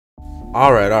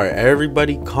All right,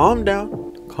 everybody, calm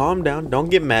down, don't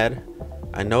get mad.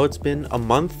 I know it's been a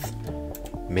month,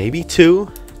 maybe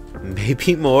 2,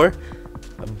 maybe more,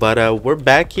 but we're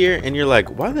back here, and you're like,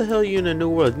 why the hell are you in a new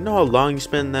world? You know how long you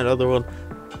spent in that other world?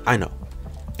 I know,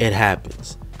 it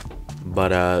happens,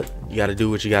 but you gotta do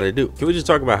what you gotta do. Can we just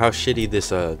talk about how shitty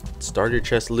this starter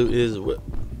chest loot is?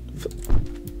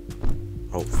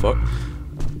 Oh fuck,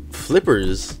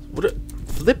 flippers. What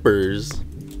flippers?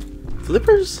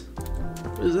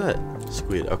 What is that?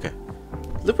 Squid. Okay,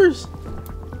 flippers.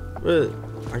 What?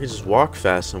 I can just walk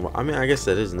fast and I mean, I guess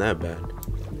that isn't that bad.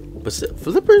 But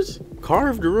flippers,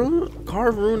 carved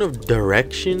rune of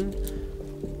direction.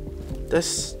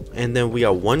 That's, and then we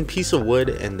got 1 piece of wood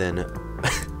and then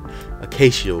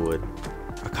acacia wood.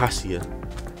 Acacia.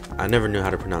 I never knew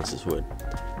how to pronounce this wood.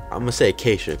 I'm gonna say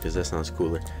acacia because that sounds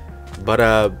cooler. But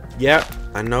yeah,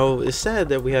 I know it's sad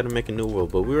that we had to make a new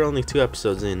world, but we were only 2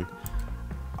 episodes in.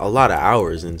 A lot of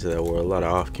hours into that world, a lot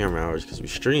of off-camera hours, because we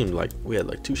streamed, like, we had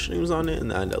like 2 streams on it,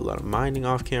 and I had a lot of mining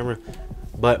off camera.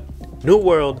 But new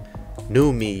world,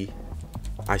 new me.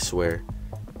 I swear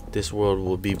this world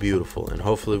will be beautiful, and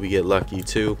hopefully we get lucky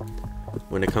too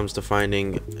when it comes to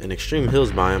finding an extreme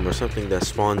hills biome or something that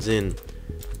spawns in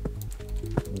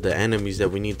the enemies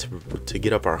that we need to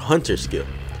get up our hunter skill.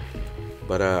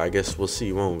 But I guess we'll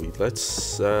see, won't we?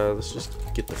 Let's just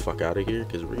get the fuck out of here,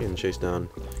 because we're getting chased down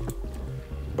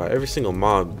by every single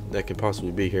mob that could possibly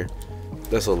be here.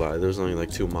 That's a lie, there's only like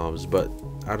 2 mobs, but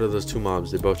out of those 2 mobs,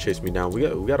 they both chased me down. We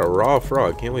got a raw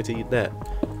frog, can't wait to eat that.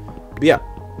 But yeah,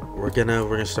 we're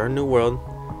gonna start a new world.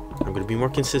 I'm gonna be more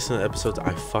consistent with episodes.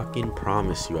 I fucking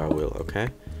promise you I will, okay?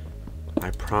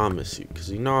 I promise you, because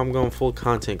you know I'm going full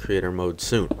content creator mode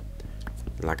soon.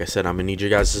 And like I said, I'm gonna need your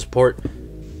guys' support.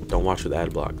 Don't watch with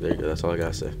ad block. There you go, that's all I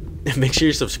gotta say. And make sure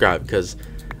you subscribe, because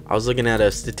I was looking at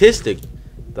a statistic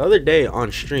the other day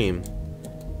on stream,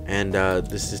 and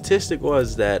the statistic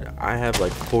was that I have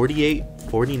like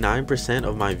 49%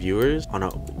 of my viewers on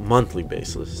a monthly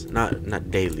basis, not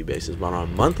daily basis, but on a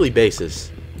monthly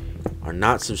basis, are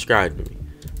not subscribed to me.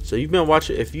 So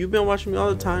if you've been watching me all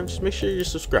the time, just make sure you're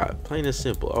subscribed. Plain and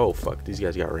simple. Oh fuck, these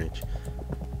guys got range.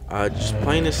 Just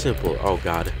plain and simple. Oh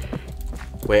god,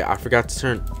 wait, I forgot to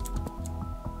turn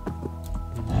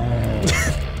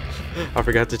I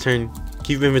forgot to turn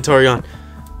keep inventory on.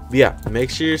 But yeah, make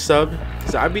sure you're subbed,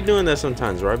 because I be doing that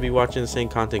sometimes where I be watching the same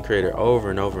content creator over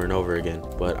and over and over again,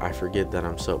 but I forget that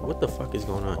I'm subbed. What the fuck is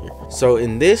going on here? So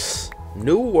in this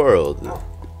new world,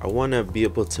 I want to be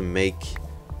able to make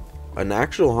an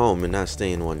actual home and not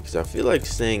stay in one, because I feel like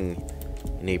staying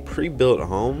in a pre-built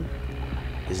home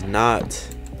is not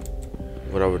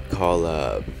what I would call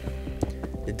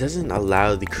it doesn't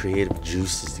allow the creative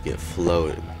juices to get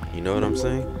flowing. You know what I'm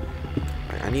saying?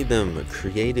 I need them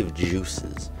creative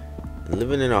juices. And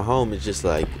living in a home is just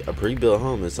like a pre-built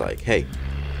home. It's like, hey,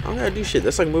 I don't gotta do shit.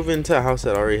 That's like moving into a house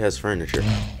that already has furniture.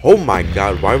 Oh my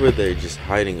god, why were they just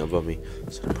hiding above me?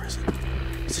 It's depressing.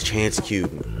 It's a chance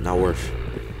cube. Not worth.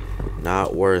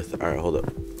 Not worth. Alright, hold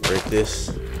up. Break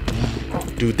this.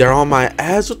 Dude, they're on my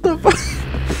ass. What the fuck?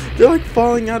 They're like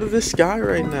falling out of the sky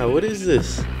right now. What is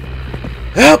this?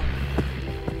 Help!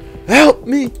 Help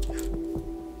me!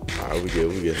 Alright, we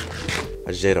good.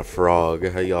 I just ate a frog.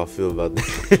 How y'all feel about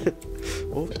that?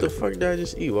 What the fuck did I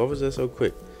just eat? Why was that so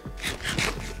quick?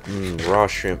 Raw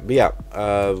shrimp. But yeah,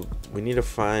 we need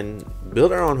to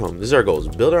build our own home. This is our goals.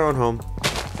 Build our own home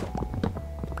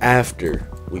after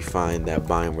we find that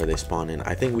biome where they spawn in.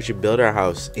 I think we should build our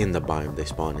house in the biome they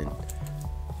spawn in.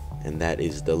 And that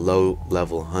is the low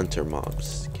level hunter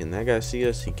mobs. Can that guy see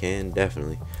us? He can,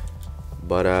 definitely.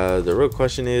 But the real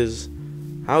question is,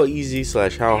 how easy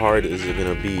 / how hard is it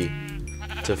gonna be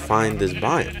to find this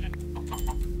biome?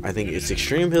 I think it's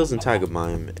extreme hills and taiga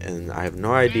biome, and I have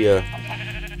no idea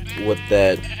what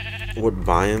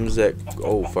biomes that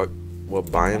what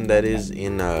biome that is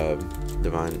in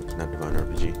divine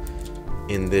RPG,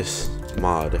 in this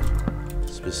mod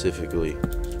specifically,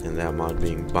 and that mod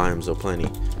being biomes aplenty.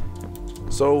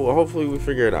 So hopefully we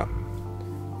figure it out.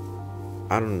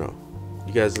 I don't know.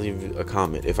 You guys leave a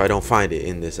comment if I don't find it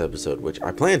in this episode, which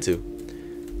I plan to.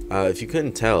 If you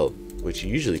couldn't tell, which you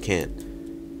usually can't,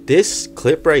 this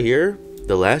clip right here,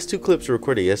 the last 2 clips were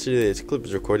recorded yesterday. This clip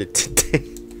was recorded today.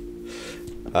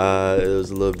 It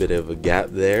was a little bit of a gap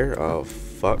there. Oh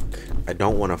fuck, I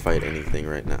don't want to fight anything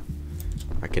right now.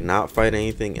 I cannot fight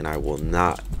anything, and I will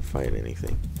not fight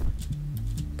anything,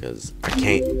 because I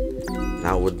can't.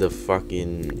 Not with the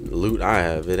fucking loot I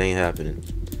have. It ain't happening.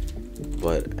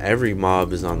 But every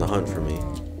mob is on the hunt for me,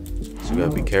 so we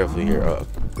gotta be careful here.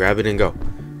 Grab it and go.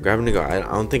 Grab it and go. I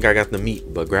don't think I got the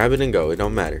meat, but grab it and go. It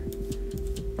don't matter.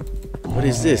 What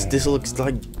is this? This looks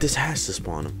like this has to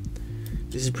spawn them.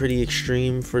 This is pretty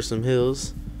extreme for some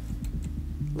hills.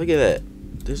 Look at that.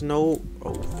 There's no...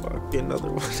 Oh, fuck. Get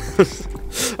another one.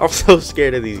 I'm so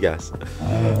scared of these guys.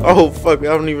 Oh, fuck. I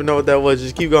don't even know what that was.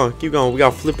 Just keep going. Keep going. We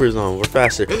got flippers on. We're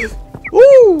faster.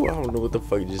 Woo! I don't know what the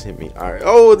fuck just hit me. Alright.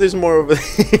 Oh, there's more over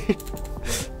there.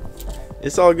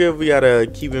 It's all good. We gotta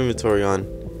keep inventory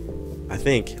on. I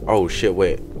think. Oh, shit.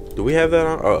 Wait. Do we have that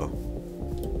on? Oh.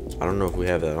 I don't know if we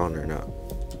have that on or not.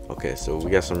 Okay, so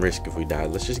we got some risk if we die.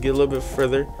 Let's just get a little bit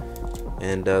further.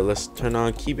 And let's turn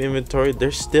on keep inventory.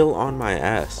 They're still on my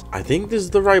ass. I think this is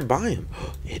the right biome.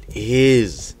 It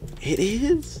is. It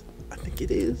is. I think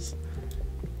it is.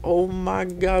 Oh my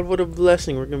god, what a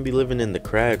blessing. We're gonna be living in the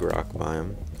CRAG rock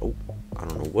biome. Oh, I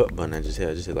don't know what button I just hit.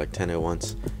 I just hit like 10 at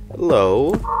once.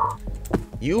 Hello.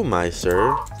 You, my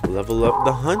sir, level up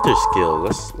the hunter skill.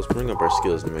 Let's bring up our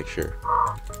skills to make sure.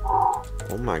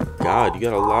 Oh my god, you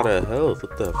got a lot of health.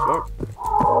 What the fuck?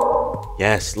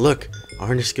 Yes, look. Our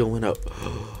hunter skill went up.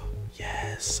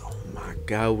 Yes. Oh my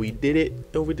god, we did it.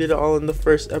 And we did it all in the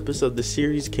first episode. The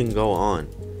series can go on.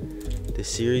 The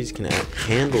series can add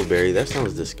candleberry. That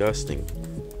sounds disgusting.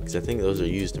 Because I think those are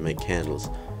used to make candles.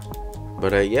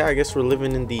 But yeah, I guess we're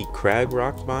living in the CRAG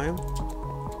rock biome.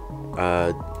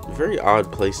 Very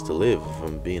odd place to live, if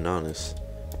I'm being honest.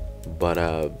 But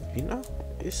you know,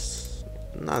 it's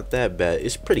not that bad.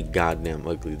 It's pretty goddamn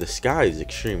ugly. The sky is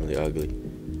extremely ugly.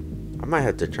 I might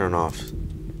have to turn off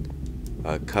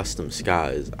custom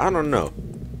skies. I don't know.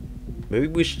 Maybe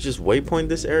we should just waypoint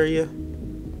this area.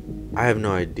 I have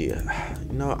no idea.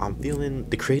 You know, I'm feeling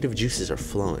the creative juices are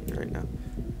flowing right now.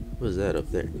 What is that up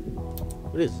there?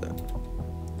 What is that?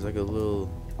 It's like a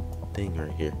little thing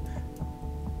right here.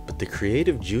 But the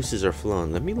creative juices are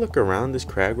flowing. Let me look around this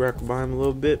CRAG rock biome a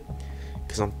little bit,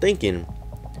 because I'm thinking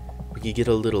we could get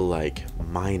a little like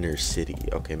miner city.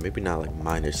 Okay, maybe not like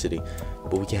miner city,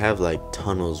 but we can have like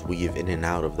tunnels weave in and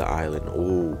out of the island.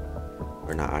 Oh,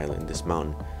 or not island, this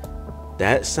mountain.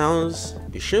 That sounds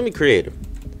extremely creative,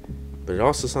 but it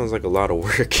also sounds like a lot of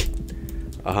work.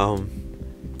 I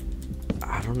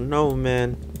don't know,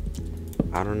 man.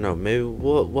 I don't know. Maybe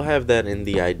we'll have that in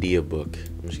the idea book.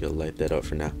 I'm just gonna light that up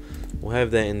for now. We'll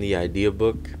have that in the idea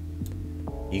book.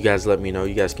 You guys let me know.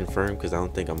 You guys confirm, because I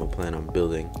don't think I'm gonna plan on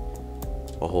building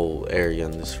a whole area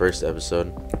in this first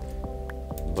episode.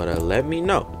 But let me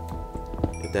know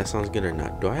if that sounds good or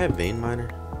not. Do I have vein miner?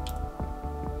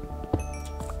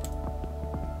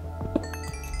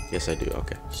 Yes, I do.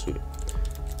 Okay, sweet.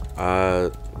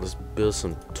 Let's build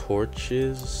some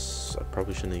torches. I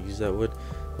probably shouldn't have used that wood.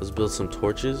 Let's build some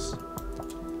torches.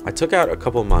 I took out a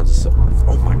couple mods.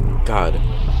 Oh my god,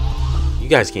 you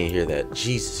guys can't hear that.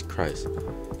 Jesus Christ.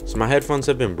 So my headphones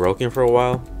have been broken for a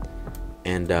while,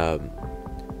 and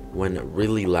when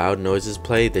really loud noises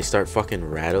play, they start fucking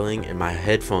rattling, and my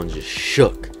headphones just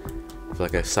shook for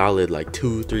like a solid like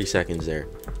 2-3 seconds there.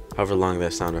 However long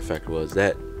that sound effect was,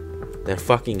 that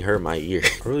fucking hurt my ear.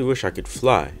 I really wish I could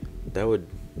fly. That would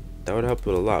help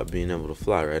with a lot, being able to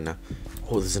fly right now.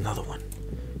 Oh, there's another one.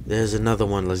 There's another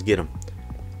one. Let's get him.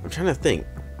 I'm trying to think.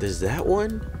 There's that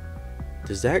one.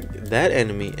 There's that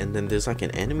enemy, and then there's like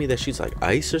an enemy that shoots like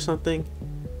ice or something.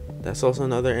 That's also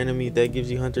another enemy that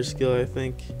gives you hunter skill, I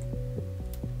think.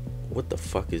 What the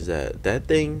fuck is that? That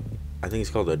thing, I think it's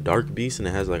called a dark beast, and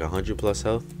it has like 100+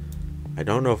 health. I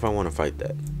don't know if I want to fight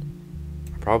that.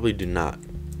 I probably do not.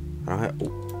 I don't have.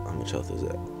 Oh, how much health is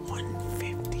that?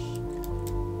 150.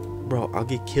 Bro, I'll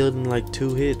get killed in like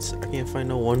 2 hits. I can't find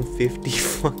no 150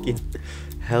 fucking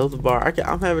health bar.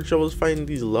 I'm having troubles fighting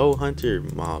these low hunter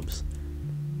mobs.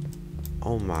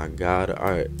 Oh my god.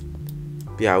 Alright.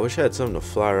 Yeah, I wish I had something to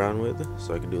fly around with,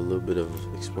 so I could do a little bit of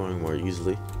exploring more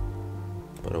easily.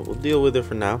 But we'll deal with it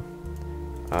for now.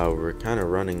 We're kind of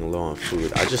running low on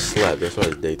food. I just slept. That's why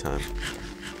it's daytime.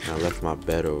 And I left my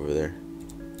bed over there.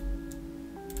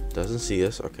 Doesn't see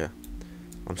us. Okay.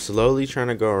 I'm slowly trying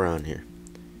to go around here.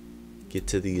 Get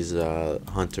to these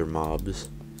hunter mobs.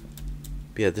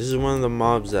 But yeah, this is one of the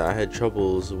mobs that I had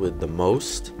troubles with the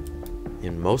most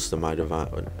in most of my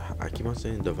divine. I keep on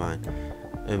saying divine.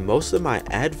 In most of my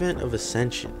Advent of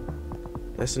Ascension.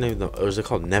 That's the name of the. Or is it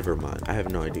called Nevermind? I have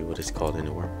no idea what it's called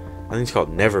anywhere. I think it's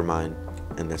called Nevermind,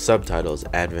 and the subtitle is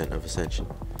Advent of Ascension.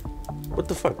 What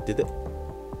the fuck? Did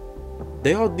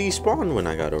they all despawned when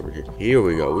I got over here? Here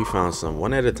we go. We found some.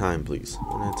 One at a time, please.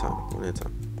 One at a time. One at a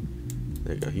time.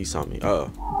 There you go. He saw me. Uh-oh.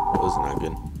 That was not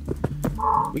good.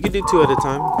 We could do 2 at a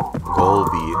time.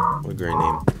 Golby. What a great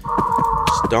name.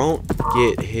 Just don't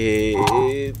get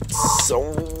hit. So.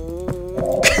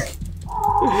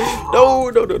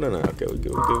 No. Okay, we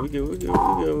good. I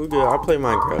play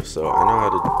Minecraft, so I know how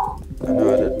to I know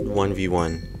how to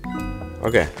 1v1.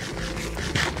 Okay.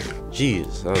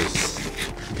 Jeez, that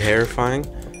was terrifying.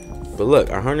 But look,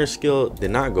 our hunter skill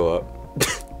did not go up.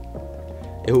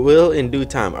 It will in due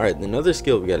time. Alright, another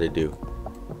skill we gotta do.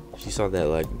 She saw that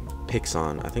like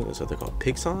Pixon. I think that's what they're called.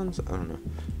 Pixons? I don't know.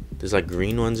 There's like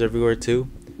green ones everywhere too.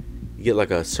 You get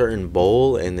like a certain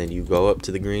bowl and then you go up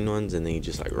to the green ones and then you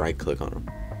just like right click on them.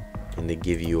 And they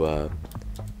give you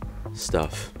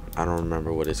stuff. I don't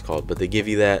remember what it's called, but they give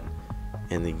you that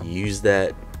and then you use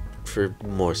that for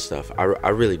more stuff. I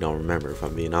really don't remember, if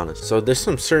I'm being honest. So there's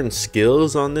some certain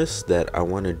skills on this that I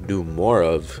want to do more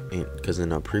of, because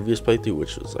in a previous playthrough,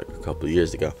 which was like a couple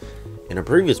years ago, in a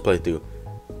previous playthrough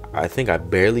I think I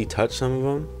barely touched some of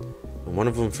them. And one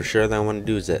of them for sure that I want to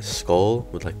do is that skull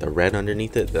with like the red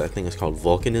underneath it, that I think is called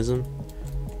volcanism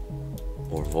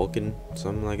or Vulcan,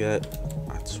 something like that.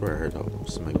 I swear I heard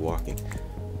somebody walking.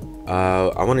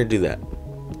 I want to do that,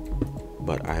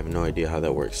 but I have no idea how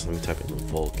that works. Let me type in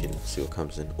Vulcan, see what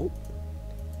comes in. Oh,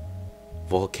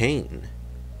 Volcane.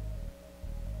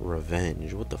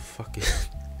 Revenge. What the fuck is?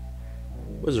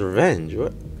 What's revenge?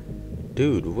 What,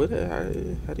 dude? What?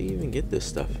 How do you even get this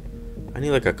stuff? I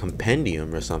need like a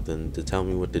compendium or something to tell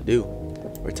me what to do,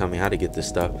 or tell me how to get this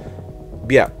stuff.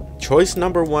 But yeah, choice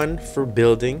number 1 for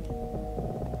building.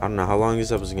 I don't know how long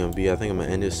this episode is gonna be. I think I'm gonna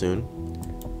end it soon.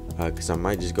 Because I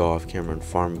might just go off camera and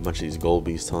farm a bunch of these gold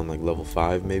bees till I'm like level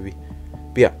 5 maybe.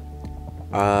 But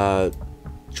yeah,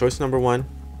 choice number 1,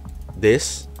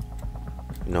 this,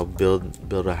 you know,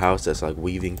 build a house that's like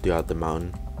weaving throughout the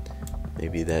mountain.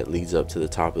 Maybe that leads up to the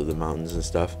top of the mountains and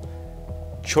stuff.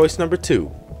 Choice number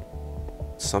 2,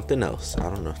 something else.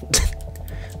 I don't know.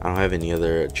 I don't have any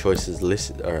other choices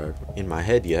listed or in my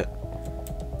head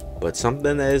yet, but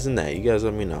something that isn't that. You guys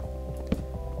let me know.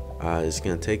 It's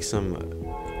gonna take some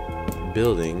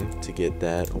building to get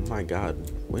that. Oh my god,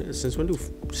 since when do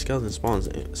skeletons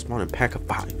spawn in pack of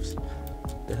 5s?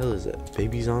 The hell is that?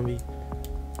 Baby zombie?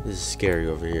 This is scary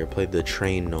over here. I played the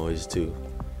train noise too.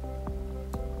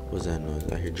 What's that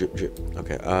noise? I hear drip drip.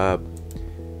 Okay,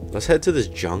 let's head to this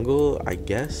jungle, I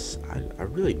guess. I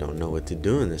really don't know what to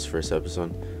do in this first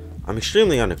episode. I'm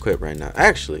extremely unequipped right now.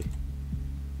 Actually,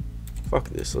 fuck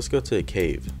this, let's go to a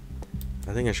cave.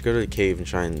 I think I should go to the cave and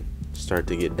try and start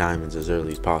to get diamonds as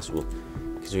early as possible,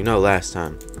 because we know last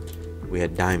time we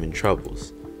had diamond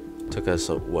troubles. It took us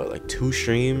what, like 2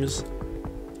 streams,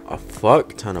 a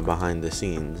fuck ton of behind the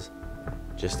scenes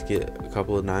just to get a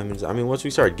couple of diamonds. I mean, once we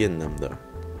started getting them though,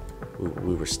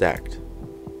 we were stacked,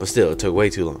 but still it took way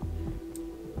too long.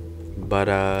 But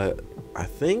I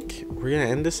think we're gonna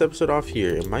end this episode off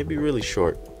here. It might be really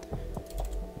short,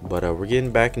 but we're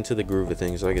getting back into the groove of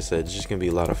things. Like I said, it's just gonna be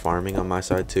a lot of farming on my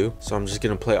side too, so I'm just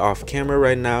gonna play off camera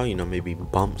right now, you know, maybe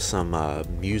bump some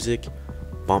music,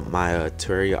 bump my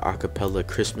Terraria acapella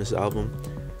Christmas album,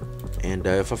 and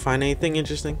if I find anything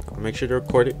interesting, I'll make sure to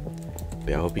record it. But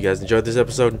yeah, I hope you guys enjoyed this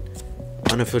episode.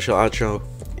 Unofficial outro,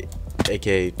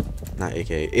 aka not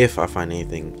aka, if I find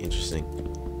anything interesting,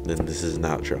 then this is an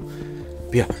outro.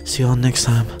 But yeah, see y'all next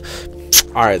time.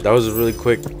 Alright, that was a really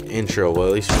quick intro. Well,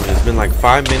 at least it's been like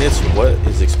 5 minutes. What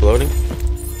is exploding?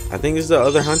 I think it's the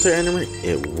other hunter enemy.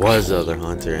 It was the other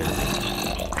hunter enemy.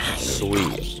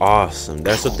 Sweet. Awesome.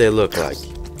 That's what they look like.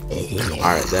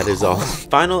 Alright, that is all.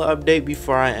 Final update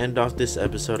before I end off this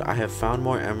episode. I have found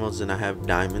more emeralds than I have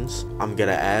diamonds. I'm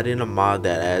gonna add in a mod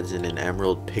that adds in an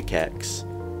emerald pickaxe.